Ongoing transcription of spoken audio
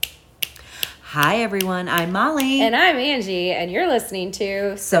Hi, everyone. I'm Molly. And I'm Angie, and you're listening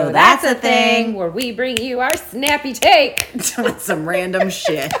to So That's a Thing, where we bring you our snappy take. Some random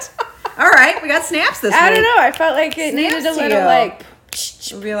shit. All right, we got snaps this week. I don't know. I felt like it needed a little, like...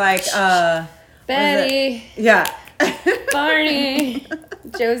 We'll be like, Betty. Yeah. Barney.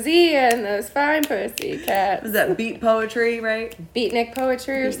 Josie and those fine pussy cats. Was that beat poetry, right? Beatnik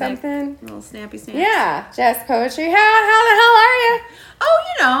poetry or something? A little snappy snaps. Yeah, jazz poetry. How the hell are you? Oh,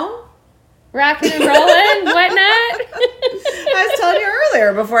 you know. Rocking and rolling, whatnot. I was telling you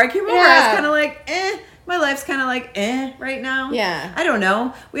earlier before I came over, I was kind of like, my life's kind of like, right now. Yeah. I don't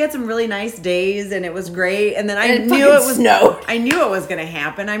know. We had some really nice days and it was great. And then I And knew it was snowed. I knew it was going to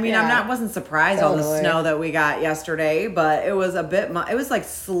happen. I mean, wasn't surprised all the snow that we got yesterday, but it was a bit, it was like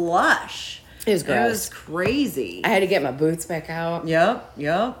slush. It was gross. It was crazy. I had to get my boots back out. Yep.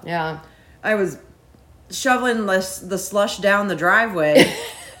 Yeah. I was shoveling the slush down the driveway.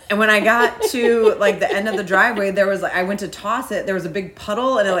 And when I got to like the end of the driveway, there was like, I went to toss it. There was a big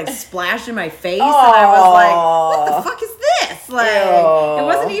puddle and it like splashed in my face. And I was like, what the fuck is this? Like, it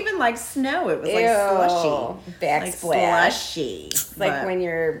wasn't even like snow. It was like slushy. Backsplash. Slushy. It's like when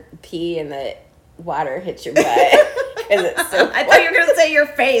your pee and the water hits your butt. It's so I thought you were going to say your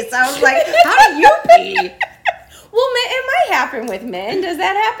face. I was like, how do you pee? Well, it might happen with men. Does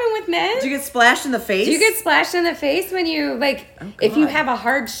that happen with men? Do you get splashed in the face? Do you get splashed in the face when you, like, if you have a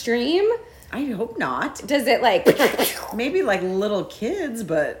hard stream? I hope not. Does it, like... Maybe, like, little kids,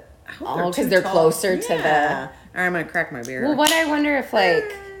 but I hope because they're closer to the... All right, I'm going to crack my beer. Well, what I wonder if, like,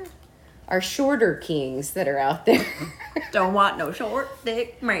 our shorter kings that are out there... Don't want no short,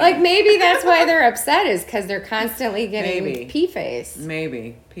 thick man. Like, maybe that's why they're upset, is because they're constantly getting pee face.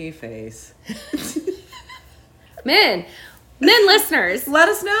 Maybe. Pee face. Men listeners, let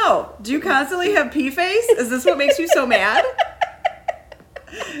us know. Do you constantly have pee face? Is this what makes you so mad?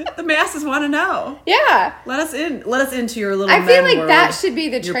 The masses want to know. Yeah. Let us into your little I feel like world, that should be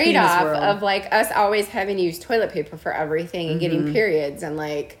the trade-off world. of like us always having to use toilet paper for everything and getting periods and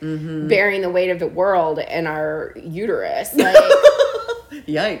like bearing the weight of the world in our uterus. Like,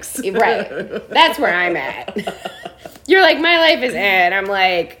 yikes. Right. That's where I'm at. You're like, my life is in. I'm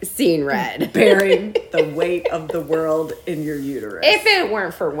like, seeing red. Bearing the weight of the world in your uterus. If it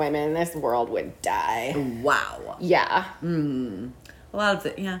weren't for women, this world would die. Wow. Yeah. A lot of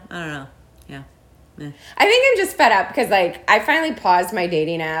I don't know. Yeah. I think I'm just fed up because, like, I finally paused my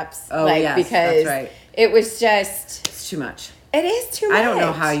dating apps. Oh, like, yes, because that's right. It was just... It's too much. It is too much. I don't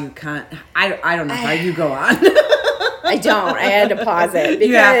know how you can't... I don't know how you go on. I don't. I had to pause it because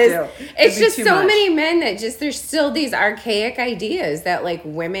you have to. It's just so many men that just, there's still these archaic ideas that like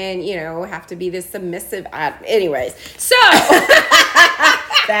women, you know, have to be this submissive. Anyways, so.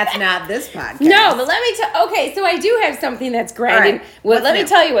 That's not this podcast. No, but let me tell, okay, so I do have something that's grinding. Right. Well, let me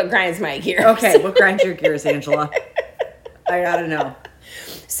tell you what grinds my gears. Okay, what grinds your gears, Angela? I gotta know.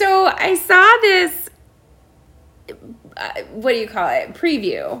 So I saw this, what do you call it?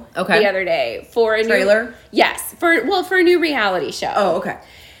 Preview. Okay. The other day for a trailer. Yes, for a new reality show. Oh, okay.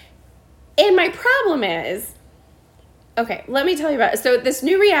 And my problem is, okay, let me tell you about it. So this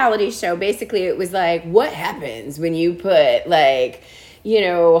new reality show, basically, it was like, what happens when you put like, you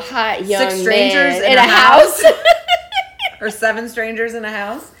know, hot young 6 strangers men in a house, or 7 strangers in a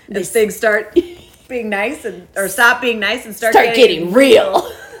house, and things start being nice or stop being nice and start getting real.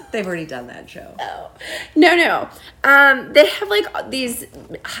 They've already done that show. Oh. No. They have like these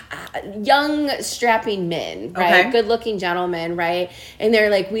young strapping men, right? Okay. Good-looking gentlemen, right? And they're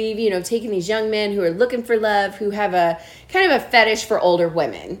like, we've, you know, taken these young men who are looking for love, who have a kind of a fetish for older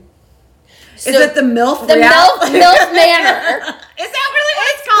women. So, is it the MILF? The MILF Manor. Is that really what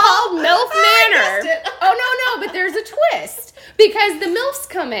it's called? MILF Manor. Oh, no, but there's a twist. Because the MILFs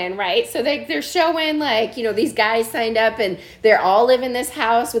come in, right? So they're showing, like, you know, these guys signed up and they're all live in this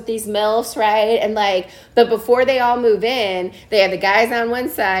house with these MILFs, right? And, like, but before they all move in, they have the guys on one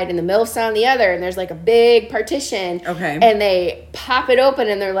side and the MILFs on the other. And there's, like, a big partition. Okay. And they pop it open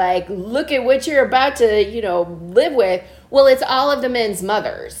and they're like, look at what you're about to, you know, live with. Well, it's all of the men's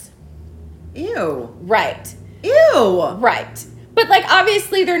mothers. Ew. Right. Ew. Right. But, like,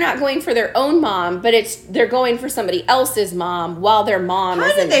 obviously they're not going for their own mom, but they're going for somebody else's mom while their mom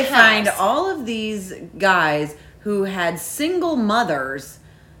is in the house. How did they find all of these guys who had single mothers?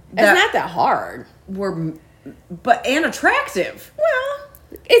 It's not that hard. And attractive. Well,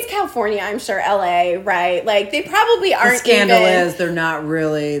 it's California, I'm sure, LA, right? Like, they probably aren't. The scandal is they're not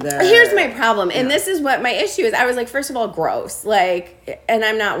really there. Here's my problem, and this is what my issue is. I was like, first of all, gross. Like, and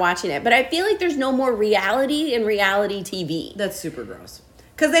I'm not watching it. But I feel like there's no more reality in reality TV. That's super gross.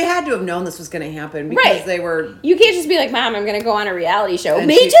 Because they had to have known this was going to happen because they were... You can't just be like, Mom, I'm going to go on a reality show.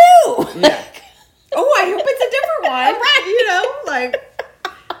 Me too! Yeah. on.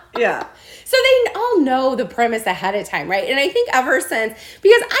 Yeah. So they all know the premise ahead of time, right? And I think ever since,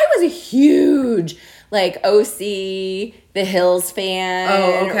 because I was a huge OC, The Hills fan.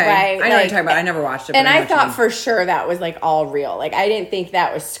 Oh, okay. Right? I know what you're talking about. I never watched it. And I thought for sure that was all real. I didn't think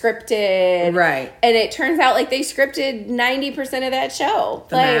that was scripted. Right. And it turns out they scripted 90% of that show.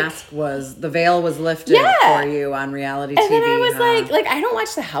 The veil was lifted for you on reality TV. And then I was I don't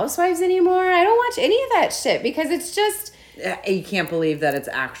watch The Housewives anymore. I don't watch any of that shit because it's just... You can't believe that it's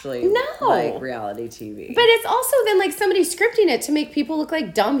actually reality TV. But it's also then somebody scripting it to make people look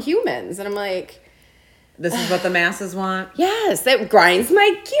like dumb humans. And I'm like... This is what the masses want? Yes, that grinds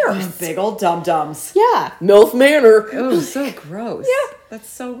my gears. Big old dum-dums. Yeah. MILF Manor. Oh, so gross. Yeah. That's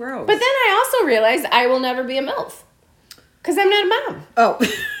so gross. But then I also realized I will never be a MILF. Because I'm not a mom. Oh.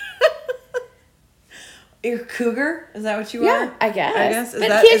 You're cougar? Is that what you are? Yeah, I guess. Is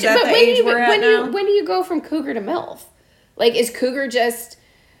that the age we're at now? When do you go from cougar to MILF? Is cougar just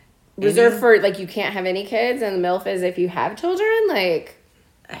reserved for, you can't have any kids, and MILF is if you have children?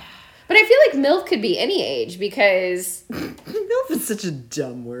 But I feel like MILF could be any age, because... MILF is such a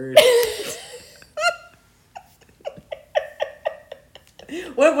dumb word.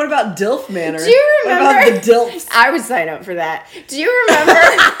 What about DILF Manor? Do you remember? What about the DILFs? I would sign up for that. Do you remember?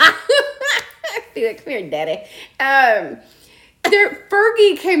 Be like, come here, daddy.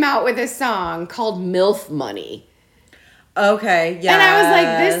 Fergie came out with a song called MILF Money. Okay, yeah. And I was like,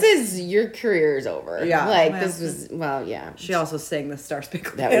 this is, your career is over. Yeah. This was, yeah. She also sang the Star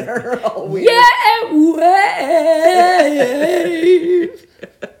Spangled Banner all weird. Yeah, wave.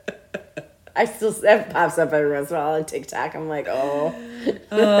 I still, that pops up every once in a while on TikTok. I'm like, that's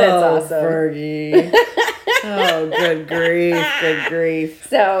awesome. Fergie. Oh, good grief.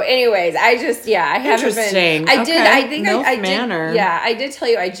 So, anyways, I just, I haven't been. I did tell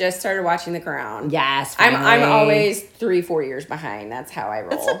you I just started watching The Crown. Yes, I'm always 3-4 years behind. That's how I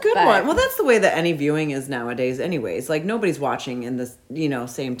roll. It's a good one. Well, that's the way that any viewing is nowadays anyways. Nobody's watching in this,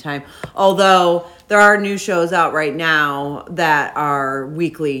 same time. Although there are new shows out right now that are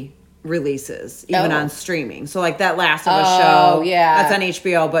weekly releases, even on streaming. So that Last of Us show, that's on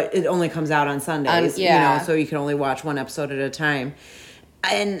HBO, but it only comes out on Sundays, so you can only watch one episode at a time.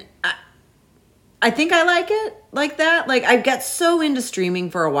 And I think I like it like that. I got so into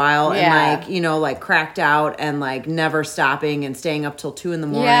streaming for a while and cracked out and never stopping and staying up till 2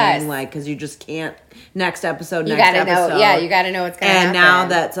 a.m. because you just can't. Next episode. You gotta know. Yeah, you gotta know what's gonna happen. And now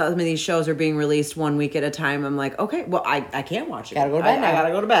that some of these shows are being released 1 week at a time, I'm like, okay, well, I can't watch it. Gotta go to bed now. I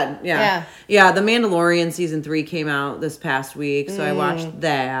gotta go to bed. Yeah. The Mandalorian season 3 came out this past week, so I watched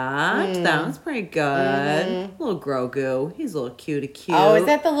that. That was pretty good. Little Grogu, he's a little cutie cute. Oh, is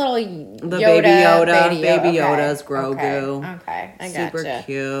that the little Yoda? Baby Yoda's Grogu. Okay, I gotcha. Super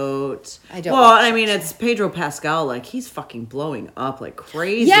cute. I mean, it's Pedro Pascal. He's fucking blowing up like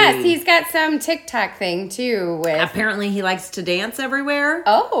crazy. Yes, he's got some TikTok thing too with apparently he likes to dance everywhere.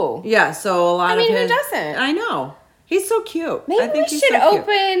 Oh. Yeah, so a lot of who doesn't? I know. He's so cute. Maybe we should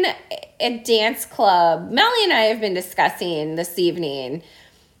open a dance club. Melly and I have been discussing this evening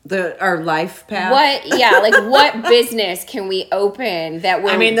our life path. What business can we open that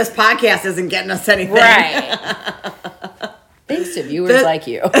will this podcast isn't getting us anything. Right. Thanks to viewers like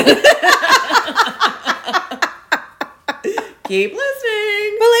you. Keep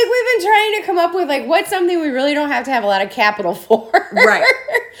listening. But we've been trying to come up with what's something we really don't have to have a lot of capital for. Right.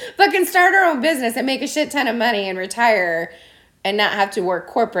 But can start our own business and make a shit ton of money and retire and not have to work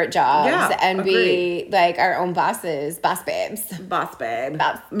corporate jobs and be our own bosses, boss babes. Boss babe.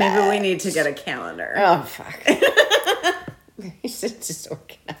 Maybe we need to get a calendar. Oh, fuck. You should just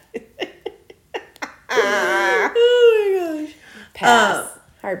organize it. Oh my gosh. Pass.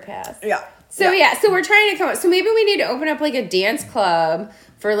 Hard pass. Yeah. So we're trying to come up. So maybe we need to open up a dance club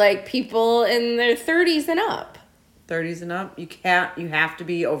for people in their 30s and up. 30s and up? You have to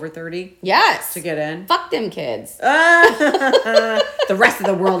be over 30? Yes. To get in? Fuck them kids. The rest of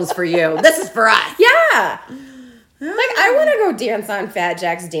the world is for you. This is for us. Yeah. I want to go dance on Fat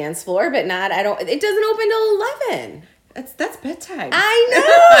Jack's dance floor, but it doesn't open till 11. That's bedtime. I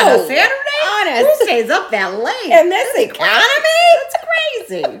know. On a Saturday? Honest. Who stays up that late? In this economy? That's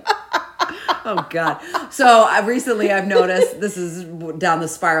crazy. Oh, God. So recently I've noticed, this is down the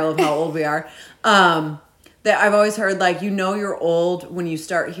spiral of how old we are, that I've always heard, you're old when you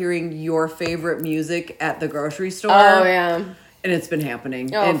start hearing your favorite music at the grocery store. Oh, yeah. And it's been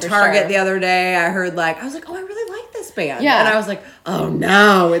happening. Oh, in Target sure. the other day, I heard I was like, oh, I really like this band. Yeah. And I was like, oh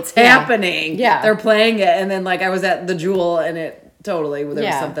no, it's happening. Yeah. They're playing it. And then I was at the Jewel and there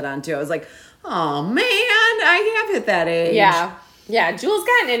was something on too. I was like, oh man, I have hit that age. Yeah. Yeah, Jules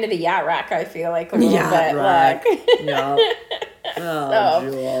gotten into the yacht rock, I feel like, a little bit. Rock. Like. Yep. Oh,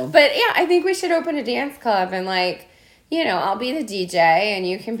 Jewel. But yeah, I think we should open a dance club and like, you know, I'll be the DJ and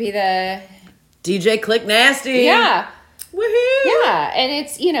you can be the DJ Click Nasty. Yeah. Woohoo. Yeah, and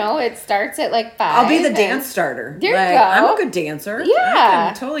it's, you know, it starts at like 5. I'll be the dance starter. There you like, go. I'm a good dancer. Yeah.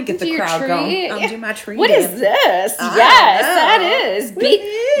 I can totally get Do the your crowd tree. going. I'll do my tree What dance. is this? I Yes, know. that is.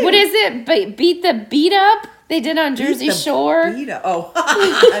 What is it? Beat the beat up they did on Jersey Shore.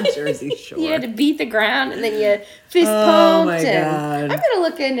 On Jersey Shore. You had to beat the ground and then you fist pumped. Oh my and God. I'm gonna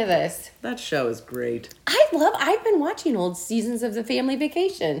look into this. That show is great. I've been watching old seasons of The Family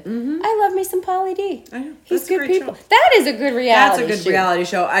Vacation. I love me some Pauly D. I know. He's That's a good great people. show. That is a good reality. That's a good reality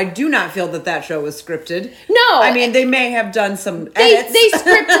show. I do not feel that show was scripted. No. I mean, they may have done some They edits.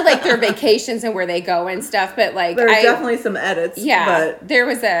 scripted like their vacations and where they go and stuff, but like There's definitely some edits. Yeah, But there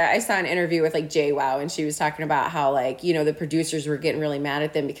was I saw an interview with like JWoww and she was talking about how like, you know, the producers were getting really mad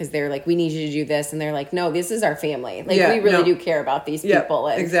at them because they're like, we need you to do this. And they're like, no, this is our family. Like we really do care about these people.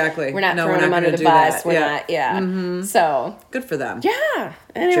 And exactly. We're not No, throwing we're them not under gonna the do bus. that. We're Yeah. not, So good for them. yeah.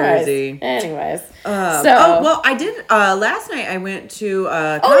 Jersey. Anyways. I did last night I went to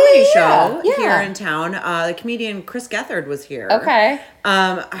a comedy show here in town. The comedian Chris Gethard was here. Okay.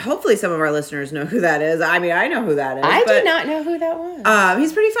 Hopefully some of our listeners know who that is. I mean, I know who that is. I did not know who that was.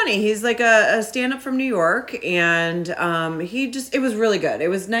 He's pretty funny. He's like a stand-up from New York, and it was really good. It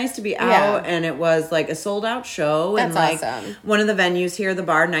was nice to be out, and it was like a sold-out show. That's and like awesome. one of the venues here, the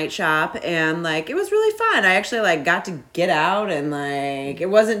bar Night Shop, and like it was really fun. I actually like got to get out, and like it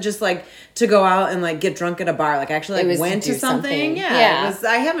wasn't just like to go out and like get drunk at a bar. Like I actually like went to something. Yeah. It was.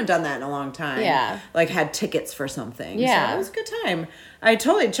 I haven't done that in a long time. Yeah. Like had tickets for something. Yeah. So it was a good time. I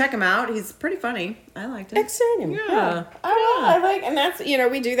totally check him out. He's pretty funny. I liked it. Exciting. Yeah. I like, and that's, you know,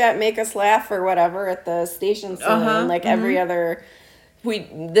 we do that Make Us Laugh or whatever at the station saloon, like every other.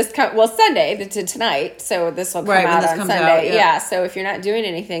 Sunday to tonight, so this will come out on Sunday. Yeah, so if you're not doing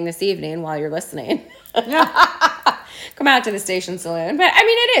anything this evening while you're listening, come out to the station saloon. But I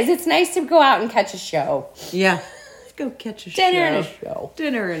mean, it's nice to go out and catch a show. Yeah. Go catch a Dinner show. and a show.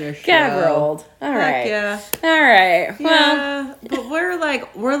 Dinner and a show. Get rolled. All right. Heck yeah. All right. Well, Yeah. But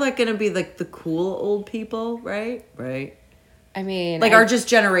we're like gonna be like the cool old people, right? Right. I mean, Like our just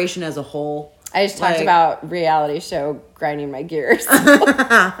generation as a whole. I just talked like- about reality show grinding my gears.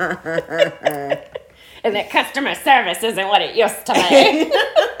 And that customer service isn't what it used to be.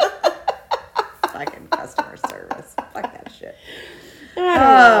 Fucking customer service. Fuck that shit.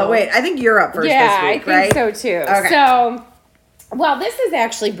 Oh, wait. I think you're up first this week, I think right? so too. Okay. So, well, this is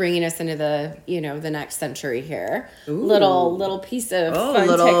actually bringing us into the, you know, the next century here. Ooh. Little piece of fun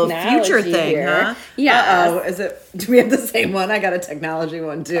little technology future thing, here. huh? Yeah. Oh, is it? Do we have the same one? I got a technology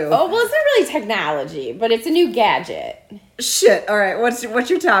one too. Oh, well, it's not really technology, but it's a new gadget. Shit. All right. What's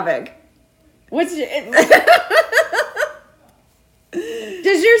your topic? What's your,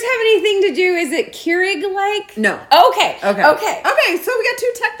 does yours have anything to do? Is it Keurig-like? No. Okay. Okay. So we got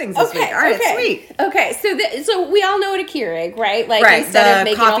two tech things this week. All right. Sweet. Okay. So we all know what a Keurig, right? Like Right. instead The of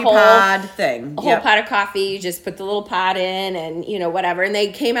making coffee a whole pod thing. a whole pot of coffee, you just put the little pot in and, you know, whatever. And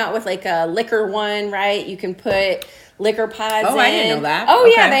they came out with like a liquor one, right? You can put liquor pods in. Oh, I didn't know that. Oh,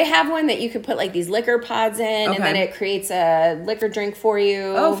 Okay. yeah. They have one that you could put like these liquor pods in and then it creates a liquor drink for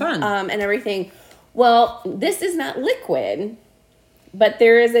you. Oh, fun. And everything. Well, this is not liquid, but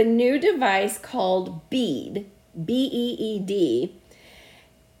there is a new device called Beed, B-E-E-D,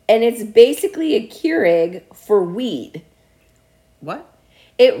 and it's basically a Keurig for weed. What?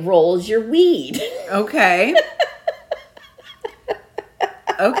 It rolls your weed. Okay.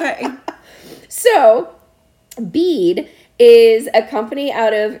 Okay. So, Beed is a company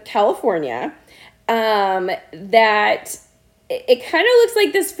out of California that it kind of looks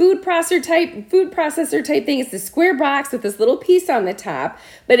like this food processor type thing. It's the square box with this little piece on the top,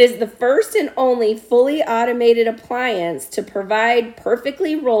 but is the first and only fully automated appliance to provide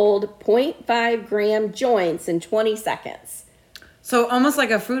perfectly rolled 0.5 gram joints in 20 seconds. So almost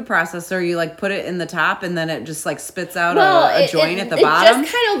like a food processor, you like put it in the top and then it just like spits out a joint at the bottom? It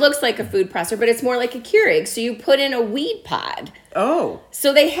just kind of looks like a food processor, but it's more like a Keurig. So you put in a weed pod. Oh.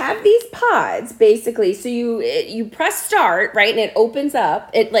 So they have these pods basically. So you press start, right, and it opens up.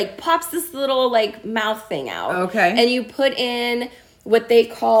 It like pops this little like mouth thing out. Okay. And you put in what they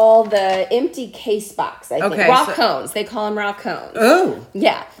call the empty case box. I think raw cones. They call them raw cones. Oh.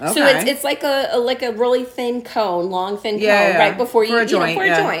 Yeah. Okay. So it's like a really thin cone, long thin cone, right before you for a joint. for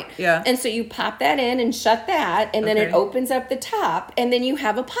a joint. Yeah. And so you pop that in and shut that, and then it opens up the top, and then you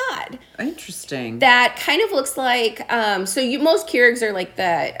have a pod. Interesting. That kind of looks like most Keurigs are like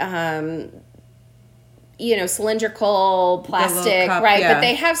that. cylindrical plastic, cup, right? yeah. But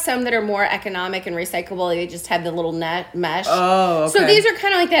they have some that are more economic and recyclable. They just have the little net mesh. Oh, okay. So these are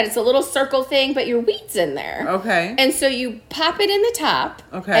kind of like that. It's a little circle thing, but your weed's in there. Okay. And so you pop it in the top.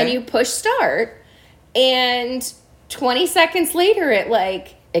 Okay. And you push start. And 20 seconds later, it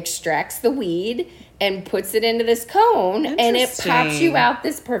like extracts the weed and puts it into this cone. And it pops you out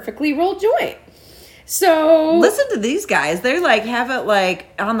this perfectly rolled joint. So listen to these guys. They like have it like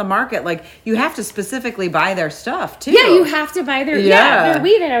on the market. Like you have to specifically buy their stuff too. Yeah, you have to buy their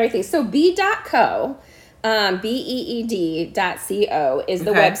weed and everything. So Beed.co, BEED.co is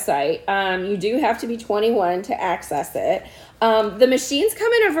the website. You do have to be 21 to access it. The machines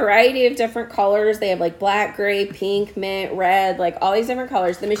come in a variety of different colors. They have like black, gray, pink, mint, red, like all these different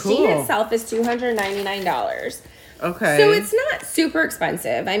colors. The machine itself is $299. Okay. So it's not super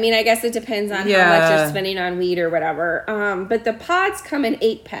expensive. I mean, I guess it depends on how much you're spending on weed or whatever. But the pods come in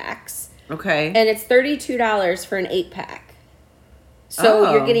 8-packs. Okay. And it's $32 for an 8-pack.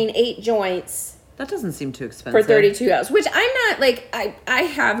 So you're getting 8 joints. That doesn't seem too expensive. For $32, which I'm not like, I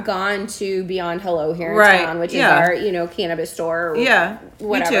have gone to Beyond Hello here in town, which is our, cannabis store. Or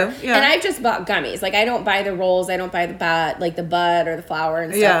whatever. Me too. Yeah. And I've just bought gummies. Like I don't buy the rolls. I don't buy the bud or the flower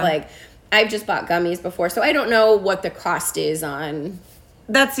and stuff. Like I've just bought gummies before. So I don't know what the cost is on.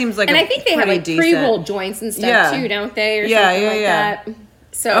 That seems like and I think they have like pre-rolled joints and stuff too, don't they? Or something like that.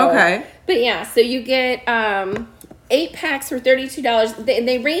 So, but so you get 8 packs for $32.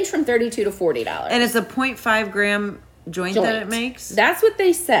 They range from $32 to $40. And it's a 0.5 gram joint that it makes? That's what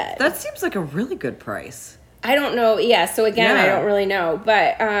they said. That seems like a really good price. I don't know. Yeah, so again, I don't really know.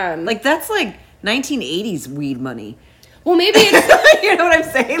 But like that's like 1980s weed money. Well, maybe it's... You know what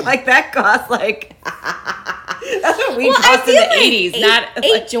I'm saying? Like that costs like... That's what weed cost in the 80s. Not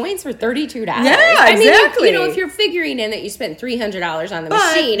eight joints for $32. Yeah, exactly. I mean, if you're figuring in that you spent $300 on the but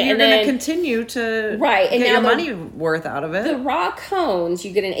machine, you're going to continue to and get now your money worth out of it. The raw cones,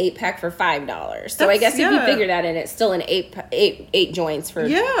 you get an 8-pack for $5. So I guess if you figure that in, it's still an eight joints for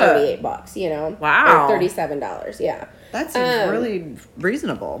 $38. You know, wow, or $37. Yeah, that seems really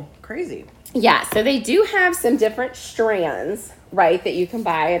reasonable. Crazy. Yeah, so they do have some different strands, right, that you can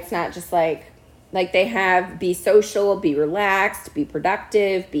buy. It's not just like they have be social, be relaxed, be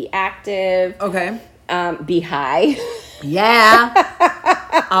productive, be active. Okay. Be high.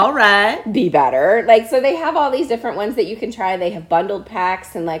 Yeah. All right. Be better. Like, so they have all these different ones that you can try. They have bundled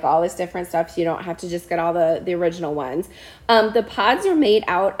packs and like all this different stuff. So you don't have to just get all the original ones. The pods are made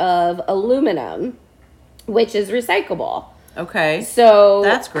out of aluminum, which is recyclable. Okay. So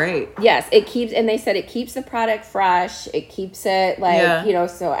that's great. Yes, it keeps, and they said it keeps the product fresh. It keeps it like,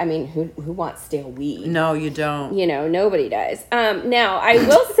 so I mean, who wants stale weed? No, you don't. Nobody does. Now I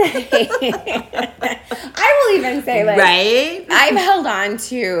will say, I will even say like, right? I've held on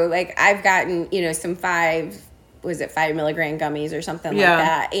to like, I've gotten, some 5 milligram gummies or something like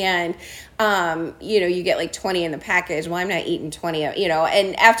that. And, you get like 20 in the package. Well, I'm not eating 20,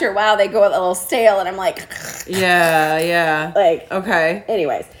 and after a while they go a little stale and I'm like, yeah. Like, okay.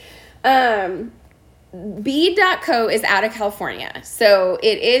 Anyways, Beed.co is out of California. So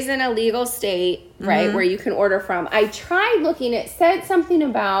it is an illegal state, right, where you can order from. I tried looking, it said something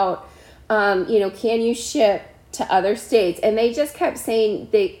about, can you ship to other states? And they just kept saying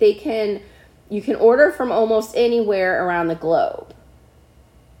you can order from almost anywhere around the globe.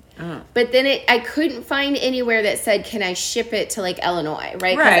 But then I couldn't find anywhere that said, can I ship it to like Illinois,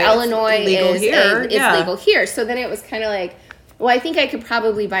 right? Because Illinois is legal here. So then it was kind of like, well, I think I could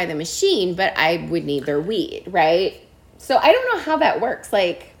probably buy the machine, but I would need their weed, right? So I don't know how that works.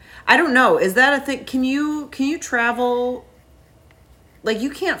 Like, I don't know. Is that a thing? Can you travel? Like,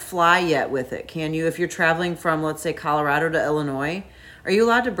 you can't fly yet with it, can you? If you're traveling from, let's say, Colorado to Illinois, are you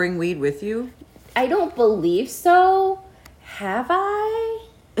allowed to bring weed with you? I don't believe so. Have I?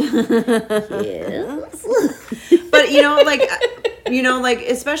 Yes. But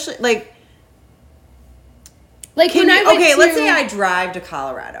especially like when I went let's say I drive to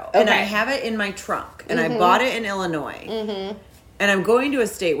Colorado and I have it in my trunk and I bought it in Illinois and I'm going to a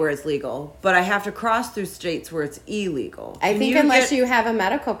state where it's legal, but I have to cross through states where it's illegal. I think unless you have a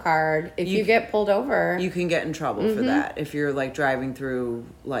medical card, if you get pulled over, you can get in trouble for that if you're like driving through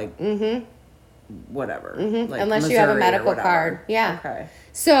like whatever, like unless Missouri you have a medical card. Yeah. Okay.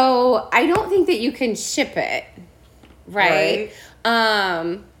 So I don't think that you can ship it, right?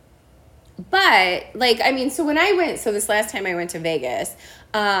 But like, I mean, so this last time I went to Vegas,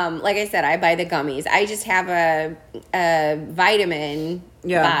 Like I said, I buy the gummies. I just have a vitamin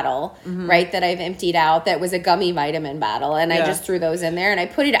bottle, right, that I've emptied out that was a gummy vitamin bottle, and I just threw those in there, and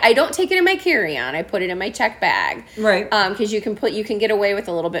I don't take it in my carry-on. I put it in my check bag. Right. Because you can get away with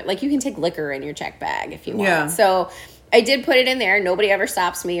a little bit, like you can take liquor in your check bag if you want. Yeah. So I did put it in there. Nobody ever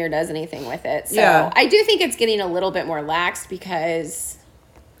stops me or does anything with it. So I do think it's getting a little bit more lax because,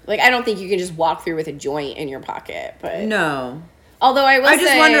 like, I don't think you can just walk through with a joint in your pocket. But no. Although I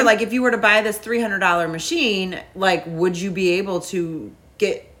just wonder, like, if you were to buy this $300 machine, like, would you be able to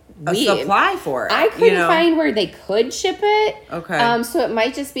get a supply for it? I couldn't find where they could ship it. Okay. So it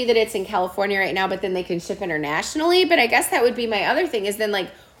might just be that it's in California right now, but then they can ship internationally. But I guess that would be my other thing is then, like,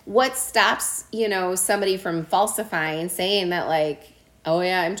 what stops, somebody from falsifying, saying that, like, oh,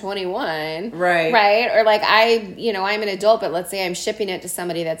 yeah, I'm 21. Right. Right? Or, like, I'm an adult, but let's say I'm shipping it to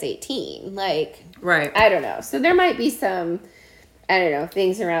somebody that's 18. Like, right. I don't know. So there might be some, I don't know,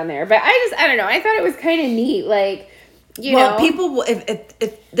 things around there. But I don't know. I thought it was kind of neat. Like, people will,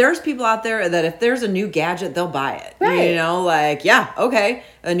 if there's people out there that if there's a new gadget, they'll buy it. Right. Like, yeah, okay,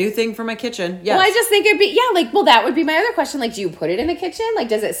 a new thing for my kitchen. Yes. Well, I just think it'd be, that would be my other question. Like, do you put it in the kitchen? Like,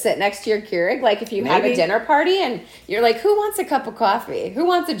 does it sit next to your Keurig? Like, if you have a dinner party and you're like, who wants a cup of coffee? Who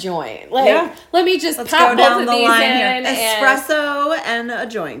wants a joint? Like, let me just pop both of these in. Espresso and a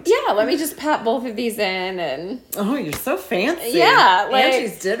joint. Yeah, let me just pop both of these in and. Oh, you're so fancy. Yeah. Like,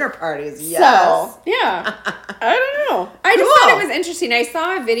 Angie's dinner parties. Yes. So, yeah. I don't know. I just thought it was interesting. I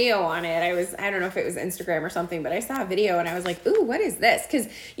saw a video on it. I don't know if it was Instagram or something, but I saw a video and I was like, ooh, what is this? Because,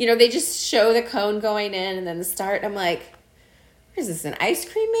 they just show the cone going in and then the start. I'm like, what is this, an ice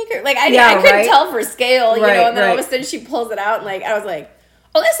cream maker? Like, I couldn't tell for scale, and then all of a sudden she pulls it out and, like, I was like,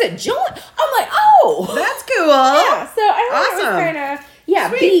 oh, that's a joint. I'm like, oh. That's cool. Yeah, so I thought it was kind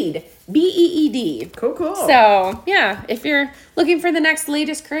of, bead. BEED. Cool. So, yeah, if you're looking for the next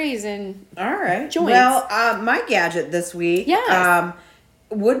latest craze in joints. Well, my gadget this week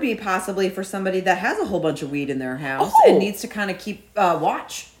would be possibly for somebody that has a whole bunch of weed in their house and needs to kind of keep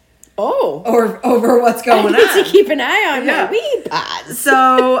watch. Or over what's going on. I need to keep an eye on my weed pods.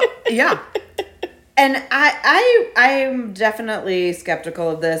 So, yeah. And I'm definitely skeptical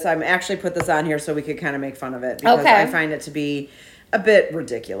of this. I'm actually put this on here so we could kind of make fun of it because I find it to be a bit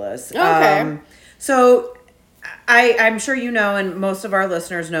ridiculous. Okay. So I'm sure you know, and most of our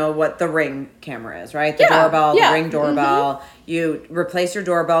listeners know what the Ring camera is, right? The doorbell, the Ring doorbell. Mm-hmm. You replace your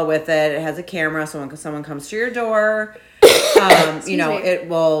doorbell with it. It has a camera, so when someone comes to your door, it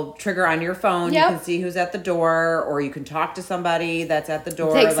will trigger on your phone. Yep. You can see who's at the door, or you can talk to somebody that's at the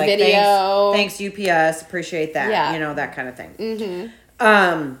door. Takes video. Thanks UPS. Appreciate that. Yeah. That kind of thing.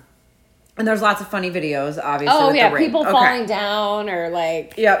 Mm-hmm. And there's lots of funny videos, obviously. Oh, with yeah. the Ring. People falling down or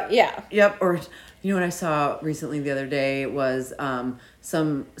like. Yep. Yeah. Yep. Or, what I saw recently the other day was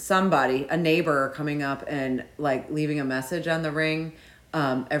somebody, a neighbor coming up and like leaving a message on the Ring.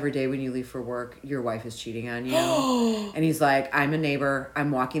 Every day when you leave for work, your wife is cheating on you. And he's like, I'm a neighbor. I'm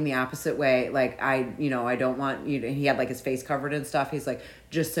walking the opposite way. Like, I don't want you to, he had like his face covered and stuff. He's like,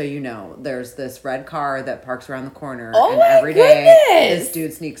 just so you know, there's this red car that parks around the corner. Oh, and every day this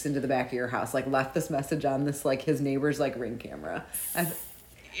dude sneaks into the back of your house. Like, left this message on this, like, his neighbor's, like, Ring camera.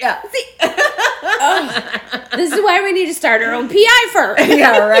 Yeah. See? This is why we need to start our own PI firm.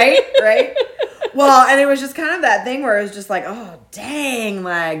 Yeah, right? Well, and it was just kind of that thing where it was just like, oh, dang,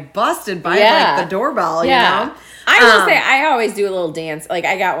 like, busted by, like, the doorbell, you know? I will say, I always do a little dance. Like,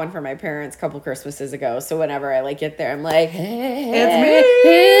 I got one for my parents a couple Christmases ago, so whenever I, like, get there, I'm like, hey, it's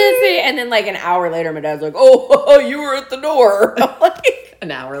me. And then, like, an hour later, my dad's like, oh, you were at the door. I'm like,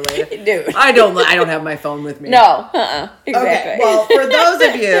 an hour later. Dude. I don't have my phone with me. No, exactly. Okay, well, for those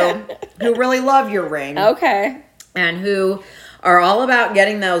of you who really love your Ring. Okay. And who are all about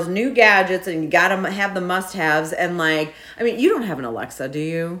getting those new gadgets, and you gotta have the must-haves, and like, I mean, you don't have an Alexa, do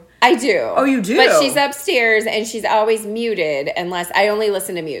you? I do. Oh, you do? But she's upstairs, and she's always muted unless I only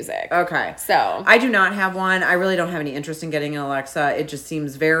listen to music. Okay. So. I do not have one. I really don't have any interest in getting an Alexa. It just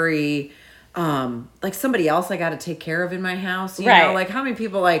seems very... like somebody else I got to take care of in my house, you know, like how many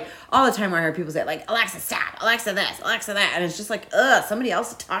people, like all the time where I hear people say like, Alexa, stop, Alexa this, Alexa that. And it's just like, somebody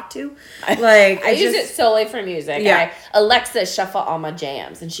else to talk to. Like, I use it solely for music. Yeah. Alexa, shuffle all my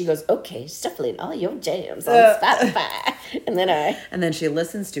jams. And she goes, okay, shuffling all your jams on Spotify. And then she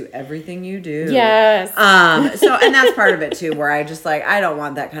listens to everything you do. Yes. So, and that's part of it too, where I just like, I don't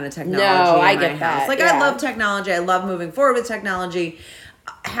want that kind of technology in my house. Like, I love technology. I love moving forward with technology.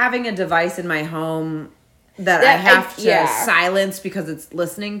 Having a device in my home that I have to silence because it's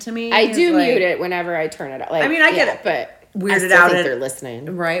listening to me. I do mute it whenever I turn it on. Like, I mean, I get it, but weirded out they're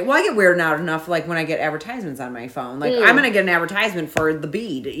listening. Right. Well, I get weirded out enough like when I get advertisements on my phone. Like I'm gonna get an advertisement for the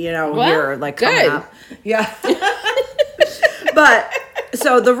bead, here, like coming up. Yeah. But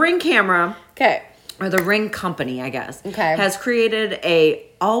so the Ring camera, okay, or the Ring company, I guess, okay, has created a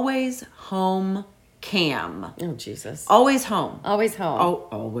always home cam. Oh Jesus! Always home. Always home. Oh,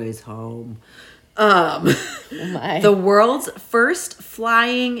 always home. My. The world's first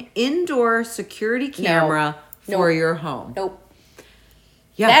flying indoor security camera for your home. Nope.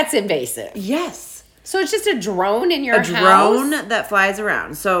 Yeah. That's invasive. Yes. So it's just a drone in your house? A drone that flies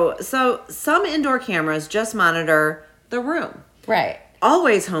around. So some indoor cameras just monitor the room. Right.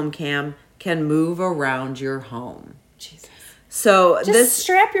 Always home cam can move around your home. Jesus. So just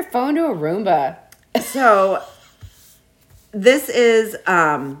strap your phone to a Roomba. So this is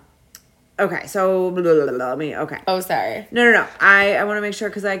okay, so let me okay. Oh, sorry. No. I want to make sure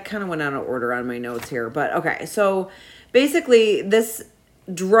because I kind of went out of order on my notes here. But okay, so basically this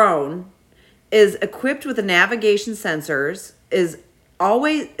drone is equipped with the navigation sensors, it's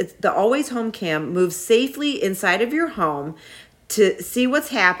the always home cam moves safely inside of your home to see what's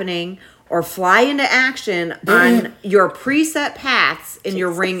happening or fly into action on your preset paths in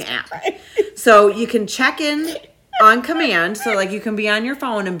your Ring app. So you can check in on command. So like you can be on your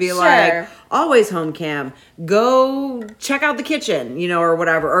phone and be like, always home cam, go check out the kitchen, or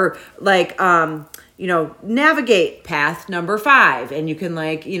whatever. Or like, navigate path number 5, and you can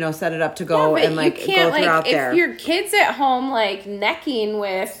set it up to go and go throughout there. If your kid's at home necking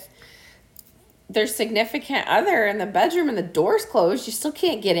with their significant other in the bedroom and the door's closed, you still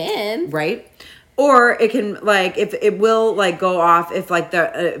can't get in. Right. Or it can if it will go off if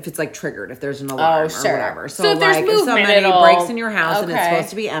it's triggered, if there's an alarm or whatever. So if there's movement, if somebody breaks in your house and it's supposed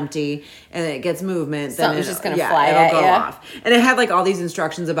to be empty and it gets movement, something's then just gonna fly it'll go ya. off. And it had all these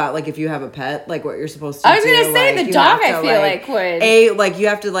instructions about if you have a pet, what you're supposed to do. I was gonna say the dog I feel would. You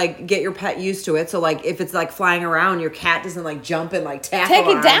have to get your pet used to it. So if it's flying around, your cat doesn't jump and tackle take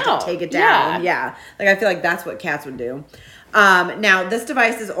it down. to take it down. Yeah. I feel like that's what cats would do. Now this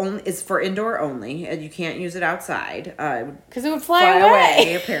device is for indoor only, and you can't use it outside because it would fly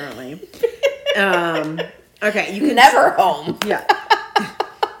away. Apparently. Okay, you can never home. Yeah.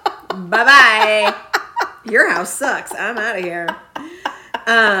 Bye. Your house sucks. I'm out of here.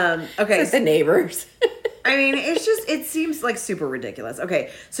 Okay. It's the neighbors. I mean, it seems super ridiculous.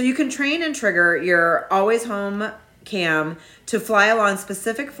 Okay, so you can train and trigger your always home cam to fly along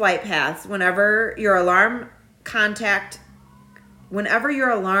specific flight paths whenever your alarm contacts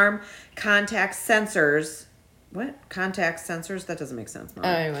sensors. What? Contacts sensors? That doesn't make sense, Mom.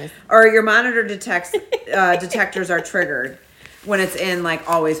 Anyways. Or your monitor detectors are triggered when it's in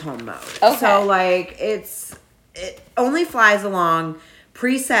always home mode. Okay. So it only flies along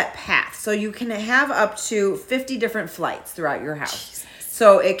preset paths. So you can have up to 50 different flights throughout your house. Jesus.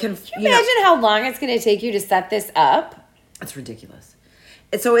 So it can imagine how long it's going to take you to set this up? It's ridiculous.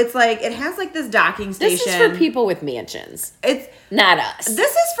 So it's it has this docking station. This is for people with mansions. It's not us.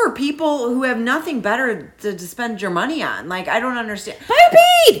 This is for people who have nothing better to spend your money on. I don't understand. Buy a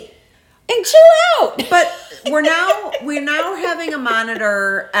bead and chill out. But we're now having a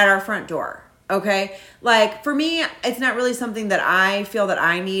monitor at our front door. Okay, for me, it's not really something that I feel that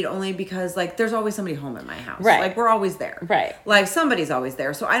I need, only because there's always somebody home at my house. Right. We're always there. Right. Somebody's always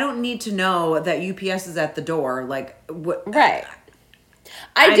there, so I don't need to know that UPS is at the door. Right.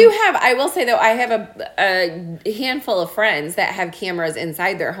 I will say though, I have a handful of friends that have cameras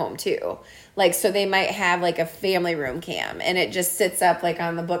inside their home too. So they might have a family room cam, and it just sits up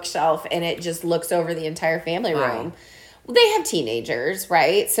on the bookshelf, and it just looks over the entire family room. Well, they have teenagers,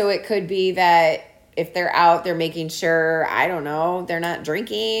 right? So it could be that if they're out, they're making sure, I don't know, they're not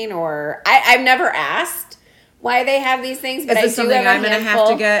drinking, or I've never asked why they have these things, but I do have a handful. I'm going to have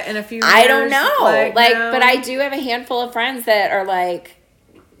to get in a few years? I don't know. But I do have a handful of friends that are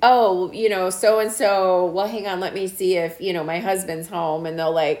oh, so-and-so, well, hang on, let me see if, my husband's home, and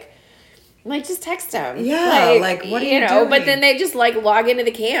they'll just text him. Yeah, what are you doing? But then they just log into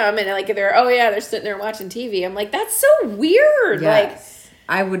the cam, and they're sitting there watching TV. I'm that's so weird. Yes.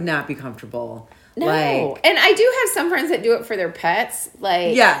 I would not be comfortable. No. And I do have some friends that do it for their pets.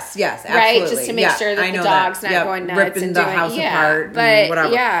 Yes, absolutely. Right, just to make sure that the dog's not going nuts ripping and the doing house apart, but and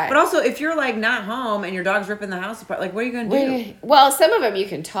whatever. Yeah. But also, if you're not home and your dog's ripping the house apart, what are you going to do? Well, some of them you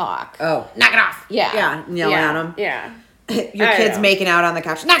can talk. Oh, knock it off. Yeah, yelling at them. Yeah. Your kid's making out on the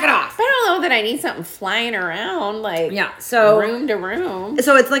couch. Knock it off. I don't know that I need something flying around so room to room.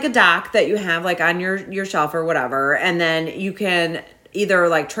 So it's a dock that you have on your shelf or whatever, and then you can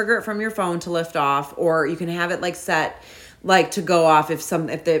either trigger it from your phone to lift off, or you can have it set like to go off if the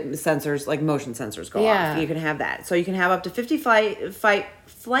sensors, like motion sensors, go Yeah. off. You can have that. So you can have up to 50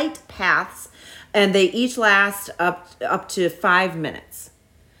 flight paths, and they each last up to 5 minutes.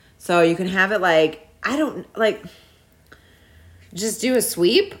 So you can have it like, I don't like. Just do a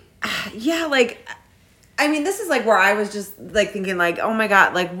sweep. Yeah, like, I mean, this is like where I was just like thinking like, oh my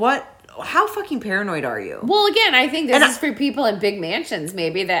God, like what? How fucking paranoid are you? Well, again, I think this is for people in big mansions,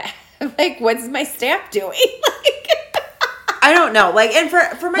 maybe that like, what's my staff doing? Like, I don't know. Like, and for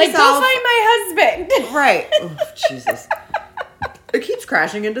myself, like, go find my husband. Right. Oh, Jesus. It keeps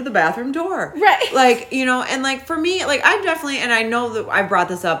crashing into the bathroom door. Right. Like, you know, and like for me, like I'm definitely, and I know that I brought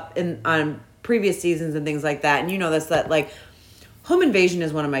this up on previous seasons and things like that, and you know this, that like home invasion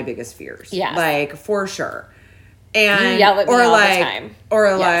is one of my biggest fears. Yeah. Like for sure. And you yell at me all like, the time. Or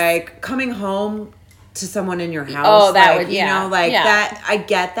Yes. like coming home to someone in your house. Oh, that like, would, yeah. You know, like Yeah. that, I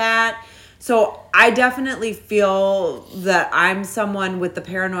get that. So I definitely feel that I'm someone with the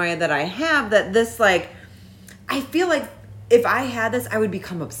paranoia that I have, that this, like, I feel like if I had this, I would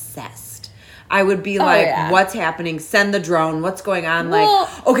become obsessed. I would be like, yeah. what's happening? Send the drone. What's going on? Well-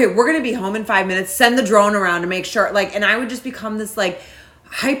 Like, okay, we're going to be home in 5 minutes. Send the drone around to make sure. Like, and I would just become this, like,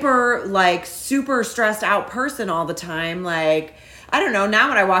 hyper, like, super stressed out person all the time. Like, I don't know. Now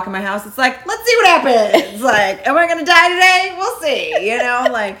when I walk in my house, it's like, let's see what happens. Like, am I going to die today? We'll see. You know,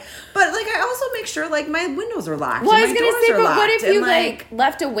 like, but like, I also make sure like my windows are locked. Well, I and was my gonna doors say, are but what locked, if you and, like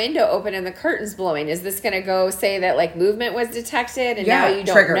left a window open and the curtains blowing? Is this gonna go say that like movement was detected and yeah, now you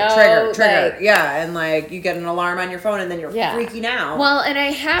don't trigger, know? trigger. Like, Yeah, and like you get an alarm on your phone and then you're Yeah. freaking out. Well, and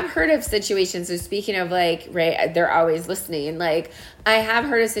I have heard of situations. So speaking of like, right, they're always listening. Like, I have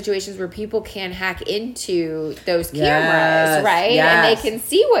heard of situations where people can hack into those cameras, Yes, right? yes. And they can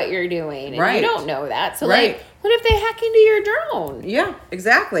see what you're doing, and Right. you don't know that. So, Right. like, what if they hack into your drone? Yeah,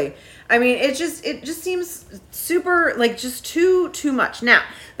 exactly. I mean, it just seems super like just too much. Now,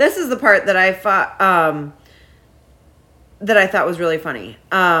 this is the part that I thought was really funny.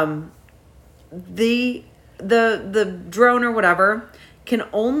 The drone or whatever can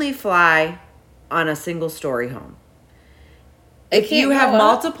only fly on a single story home. It If you can't have go up.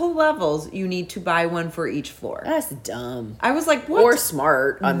 multiple levels, you need to buy one for each floor. That's dumb. I was like, what Or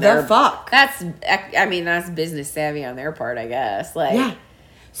smart on the their fuck? That's, I mean, that's business savvy on their part, I guess. Like, Yeah.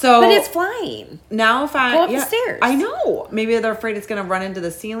 So, but it's flying. now if I Go up the stairs. I know. Maybe they're afraid it's going to run into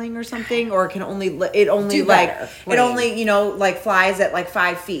the ceiling or something, or it only Do like better, it Wayne. only like flies at like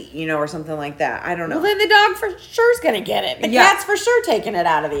 5 feet, or something like that. I don't know. Well, then the dog for sure is gonna get it. The Yeah. cat's for sure taking it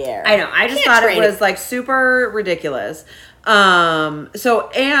out of the air. I know. I just Can't thought it train was like super ridiculous. So,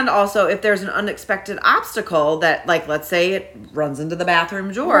 and also if there's an unexpected obstacle that, like, let's say it runs into the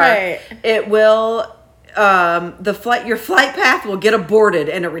bathroom door, Right. it will your flight path will get aborted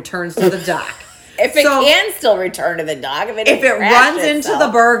and it returns to the dock. If it So, can still return to the dog, if it runs into the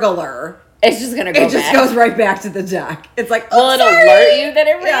burglar, it's just gonna go it just back. goes right back to the dock. It's like, Will it sorry. alert you that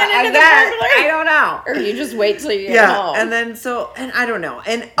it ran Yeah, into the I burglar? don't know. Or you just wait till you get Yeah, home. and then and I don't know,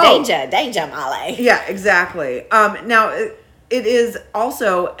 and danger, Molly. yeah, exactly. Now it is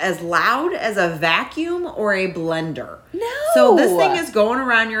also as loud as a vacuum or a blender. No. So this thing is going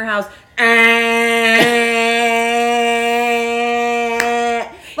around your house.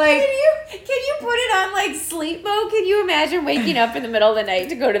 Like, Can you put it on like sleep mode? Can you imagine waking up in the middle of the night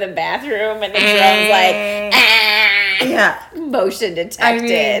to go to the bathroom and the drone's like, yeah. motion I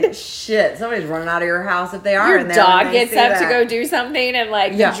detected. mean, shit. Somebody's running out of your house if they are Your in there. dog when they gets see up to that. go do something and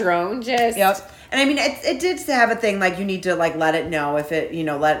like Yeah. the drone just Yep. And I mean, it did have a thing like you need to like let it know if it, you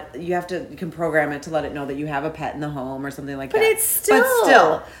can program it to let it know that you have a pet in the home or something like But that. it's still- But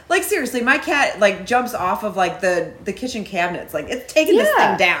still, like seriously, my cat like jumps off of like the kitchen cabinets. Like it's taking this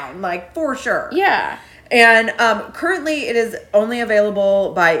Yeah. thing down, like for sure. Yeah. And currently it is only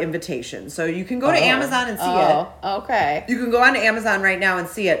available by invitation. So you can go to Amazon and see it. Oh, okay. You can go on to Amazon right now and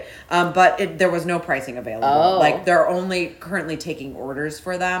see it, but there was no pricing available. Oh. Like they're only currently taking orders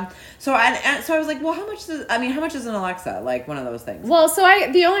for them. So so I was like, well, how much is an Alexa? Like one of those things. Well, so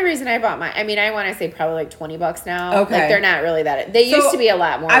the only reason I bought I want to say probably like $20 now. Okay. Like they're not really that. They used So, to be a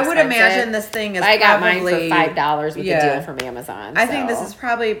lot more. I would expensive. imagine this thing is I got mine probably- for $5 with Yeah. the deal from Amazon. I think so. this is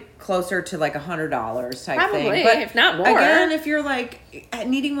probably closer to like $100 type Probably, thing. But if not more. Again, if you're like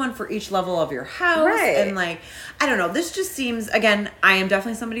needing one for each level of your house, Right. and like I don't know, this just seems. Again, I am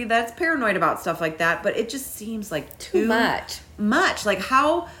definitely somebody that's paranoid about stuff like that, but it just seems like too much. Like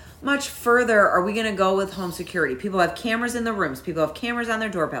how much further are we going to go with home security? People have cameras in the rooms. People have cameras on their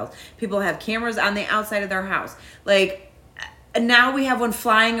doorbells. People have cameras on the outside of their house. Like, And now we have one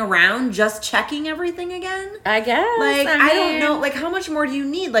flying around just checking everything again. I guess. Like, I I don't mean- know. Like, how much more do you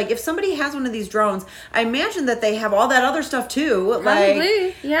need? Like, if somebody has one of these drones, I imagine that they have all that other stuff too. Probably,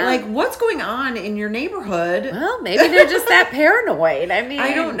 Like, yeah. Like, what's going on in your neighborhood? Well, maybe they're just that paranoid. I mean,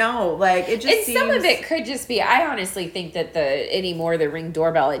 I don't know. Like, it just And seems... some of it could just be, I honestly think that the Ring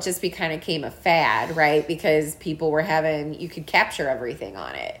doorbell, it just became a fad, right? Because people were you could capture everything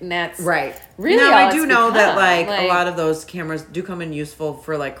on it. And that's Right. really now, all I do it's know that, become. like, a lot of those cameras do come in useful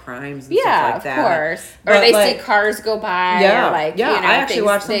for, like, crimes and Yeah, stuff like that. of course. But, Or they like, see cars go by. Yeah, Or like, yeah. you know, I actually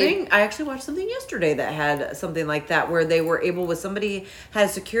watched they- something. I actually watched something yesterday that had something like that, where they were able, with somebody had a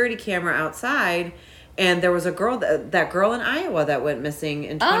security camera outside, and there was a girl that girl in Iowa that went missing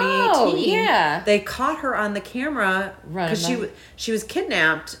in 2018. Oh, yeah. They caught her on the camera because she was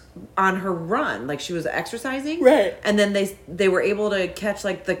kidnapped on her run, like she was exercising, Right. And then they were able to catch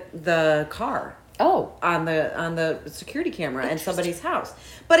like the car. Oh. On the security camera in somebody's house.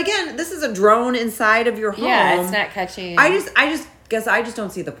 But again, this is a drone inside of your home. Yeah, it's not catching. I just guess I just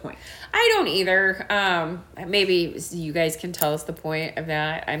don't see the point. I don't either. Maybe you guys can tell us the point of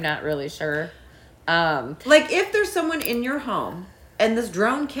that. I'm not really sure. Like, if there's someone in your home and this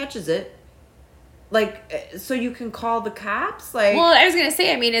drone catches it, like, so you can call the cops? Like, Well, I was going to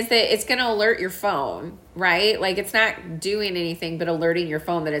say, I mean, is that it's going to alert your phone, right? Like, it's not doing anything but alerting your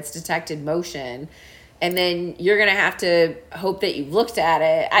phone that it's detected motion. And then you're going to have to hope that you've looked at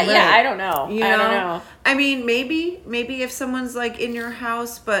it. Yeah, I don't know. I don't know. I mean, maybe if someone's, like, in your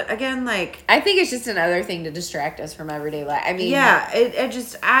house, but again, like... I think it's just another thing to distract us from everyday life. I mean... Yeah,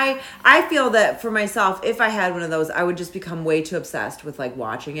 I feel that for myself, if I had one of those, I would just become way too obsessed with, like,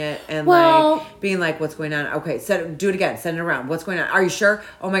 watching it and, like, being like, what's going on? Okay, do it again. Send it around. What's going on? Are you sure?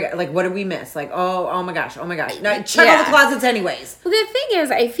 Oh, my God. Like, what did we miss? Like, oh my gosh. Now, check all the closets anyways. Well, the thing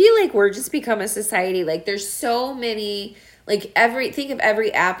is, I feel like we're just become a society. Like, there's so many... Like, think of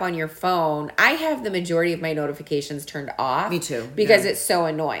every app on your phone. I have the majority of my notifications turned off. Me too. Because it's so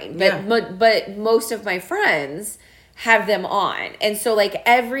annoying. But most of my friends have them on. And so, like,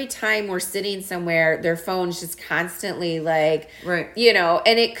 every time we're sitting somewhere, their phone's just constantly, like, right. You know,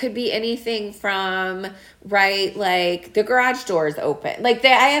 and it could be anything from, right, like, the garage door is open. Like,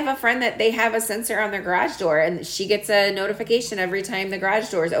 I have a friend that they have a sensor on their garage door, and she gets a notification every time the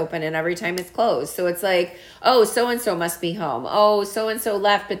garage door is open and every time it's closed. So it's like, oh, so-and-so must be home. Oh, so-and-so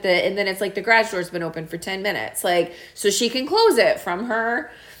left, and then it's like the garage door's been open for 10 minutes. Like, so she can close it from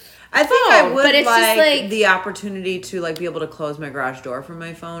her I think I would but it's just like the opportunity to, like, be able to close my garage door from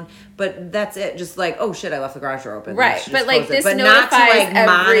my phone, but that's it. Just like, oh shit, I left the garage door open. Right, but like this but notifies not to, like,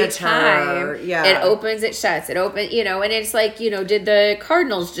 every monitor. time. Yeah, it opens, it shuts, it opens. You know, and it's like, you know, did the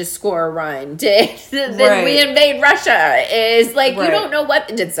Cardinals just score a run? Did we invade Russia? Is like you don't know what?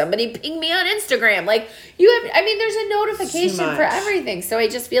 Did somebody ping me on Instagram? Like you have. I mean, there's a notification for everything. So I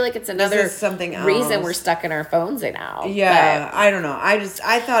just feel like it's another something reason we're stuck in our phones now. Yeah, but I don't know.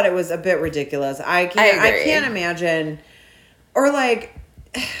 I thought it was a bit ridiculous. I can't imagine, or like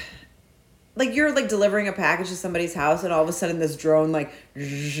you're like delivering a package to somebody's house, and all of a sudden this drone like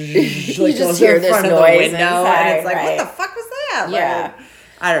you just hear this noise inside, and it's like, what the fuck was that? Yeah. Like,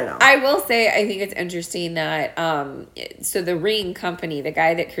 I don't know. I will say, I think it's interesting that, so the Ring company, the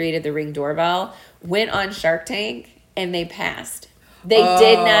guy that created the Ring doorbell, went on Shark Tank and they passed. They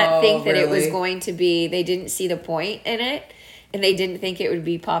did not think that it was going to be, they didn't see the point in it. And they didn't think it would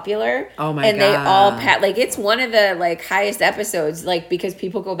be popular. Oh my God. And they all like, it's one of the like highest episodes, like, because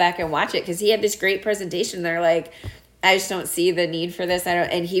people go back and watch it. Cause he had this great presentation. They're like, I just don't see the need for this.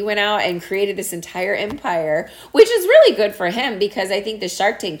 And he went out and created this entire empire, which is really good for him because I think the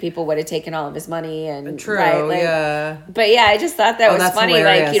Shark Tank people would have taken all of his money and true, right, like, yeah. But yeah, I just thought that was funny.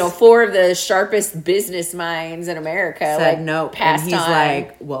 Hilarious. Like, you know, 4 of the sharpest business minds in America said like no, passed and he's on.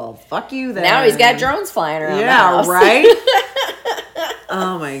 like, well, fuck you then. Now he's got drones flying around. Yeah, the house. right.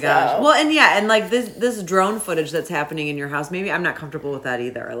 Oh my gosh. So. Well, and like this drone footage that's happening in your house, maybe I'm not comfortable with that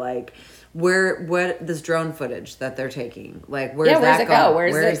either. Like, what this drone footage that they're taking, like, where's that go?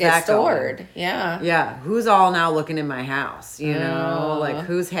 Where's it get stored? Going? Yeah. Who's all now looking in my house? You know, like,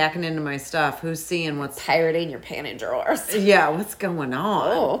 who's hacking into my stuff? Who's seeing what's pirating your panty drawers? Yeah, what's going on?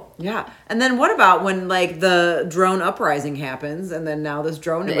 Oh, yeah. And then what about when, like, the drone uprising happens, and then now this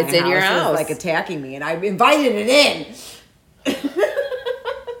drone in my your house is like attacking me, and I invited it in.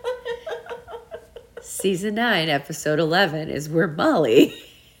 Season 9, episode 11 is where Molly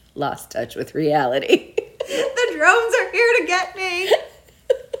lost touch with reality. The drones are here to get me.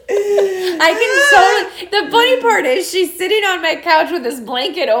 I can the funny part is she's sitting on my couch with this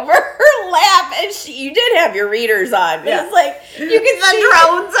blanket over her lap, and you did have your readers on. Yeah. It's like, you can the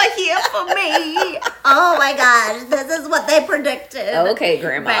drones are here for me. Oh my gosh, this is what they predicted. Okay,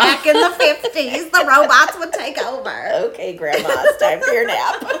 Grandma. Back in the 50s, the robots would take over. Okay, Grandma, it's time for your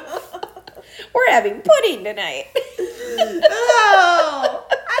nap. We're having pudding tonight. Oh,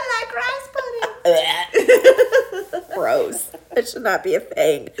 I like rice pudding. Gross. That should not be a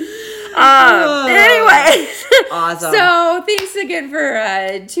thing. Anyway. Awesome. So thanks again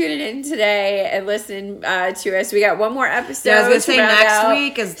for tuning in today and listening to us. We got one more episode. Yeah, I was going to say next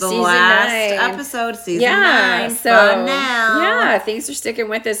week is the last episode, season 9. So now. Yeah, thanks for sticking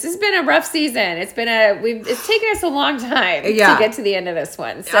with us. This has been a rough season. It's taken us a long time to get to the end of this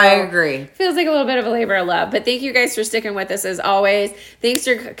one. So I agree. Feels like a little bit of a labor of love. But thank you guys for sticking with us as always. Thanks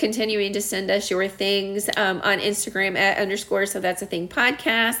for continuing to send us your things on Instagram @ So That's a Thing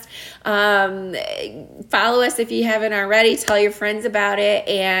podcast. Follow us if you haven't already. Tell your friends about it.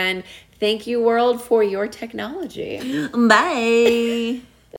 And thank you, world, for your technology. Bye.